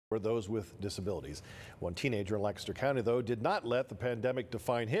for those with disabilities. One teenager in Lancaster County, though, did not let the pandemic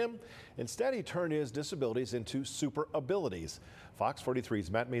define him. Instead, he turned his disabilities into super abilities. Fox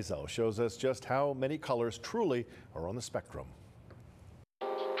 43's Matt Maisel shows us just how many colors truly are on the spectrum.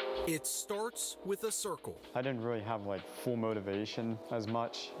 It starts with a circle. I didn't really have full motivation as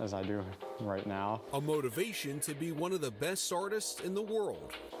much as I do right now. A motivation to be one of the best artists in the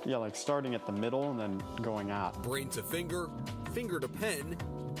world. Yeah, starting at the middle and then going out. Brain to finger, finger to pen,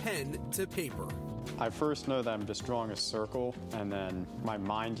 pen to paper. I first know that I'm just drawing a circle and then my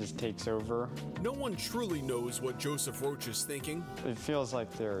mind just takes over. No one truly knows what Joseph Roach is thinking. It feels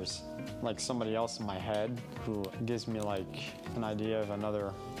like there's somebody else in my head who gives me an idea of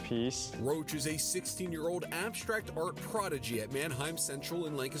another piece. Roach is a 16-year-old abstract art prodigy at Mannheim Central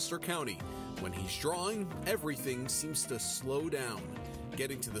in Lancaster County. When he's drawing, everything seems to slow down.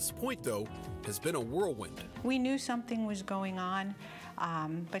 Getting to this point, though, has been a whirlwind. We knew something was going on,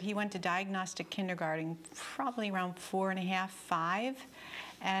 but he went to diagnostic kindergarten probably around 4.5, 5,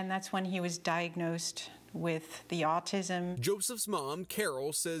 and that's when he was diagnosed with the autism. Joseph's mom,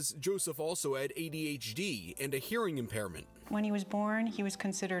 Carol, says Joseph also had ADHD and a hearing impairment. When he was born, he was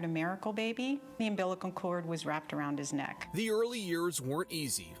considered a miracle baby. The umbilical cord was wrapped around his neck. The early years weren't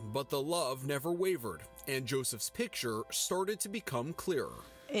easy, but the love never wavered, and Joseph's picture started to become clearer.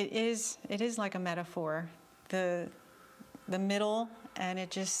 It is like a metaphor. The middle, and it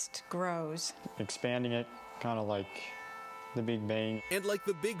just grows. Expanding it, kind of like the Big Bang. And like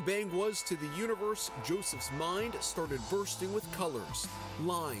the Big Bang was to the universe, Joseph's mind started bursting with colors,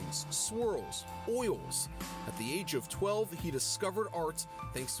 lines, swirls, oils. At the age of 12, he discovered art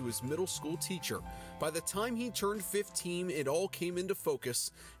thanks to his middle school teacher. By the time he turned 15, it all came into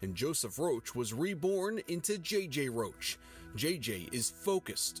focus, and Joseph Roach was reborn into JJ Roach. JJ is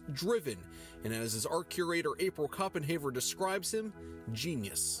focused, driven, and as his art curator April Koppenhaver describes him,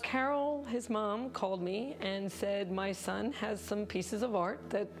 genius. Carol, his mom, called me and said my son has some pieces of art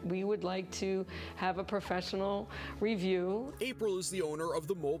that we would like to have a professional review. April is the owner of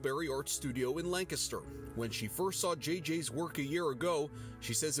the Mulberry Art Studio in Lancaster. When she first saw JJ's work a year ago,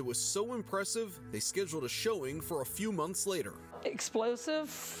 she says it was so impressive they scheduled a showing for a few months later. Explosive,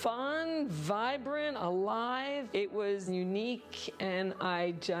 fun, vibrant, alive. It was unique, and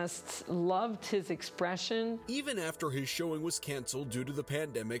I just loved his expression. Even after his showing was canceled due to the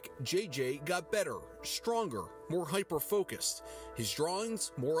pandemic, JJ got better, stronger, more hyper-focused. His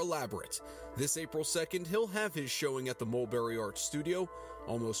drawings more elaborate. This April 2nd, he'll have his showing at the Mulberry Art Studio.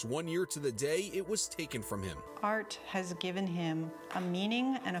 Almost 1 year to the day it was taken from him. Art has given him a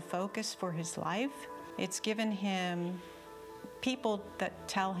meaning and a focus for his life. It's given him people that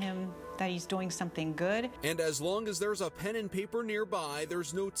tell him that he's doing something good. And as long as there's a pen and paper nearby,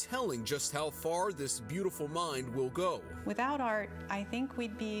 there's no telling just how far this beautiful mind will go. Without art, I think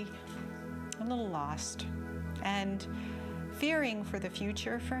we'd be a little lost and fearing for the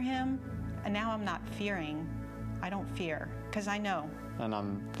future for him. And now I'm not fearing. I don't fear, because I know. And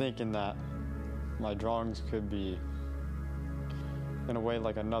I'm thinking that my drawings could be, in a way,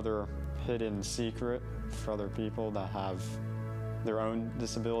 like another hidden secret for other people that have their own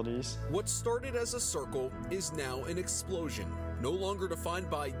disabilities. What started as a circle is now an explosion. No longer defined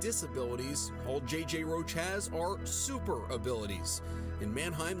by disabilities, all JJ Roach has are super abilities. In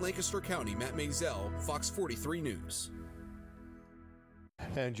Mannheim, Lancaster County, Matt Maisel, Fox 43 News.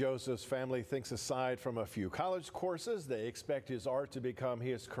 And Joseph's family thinks aside from a few college courses, they expect his art to become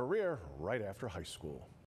his career right after high school.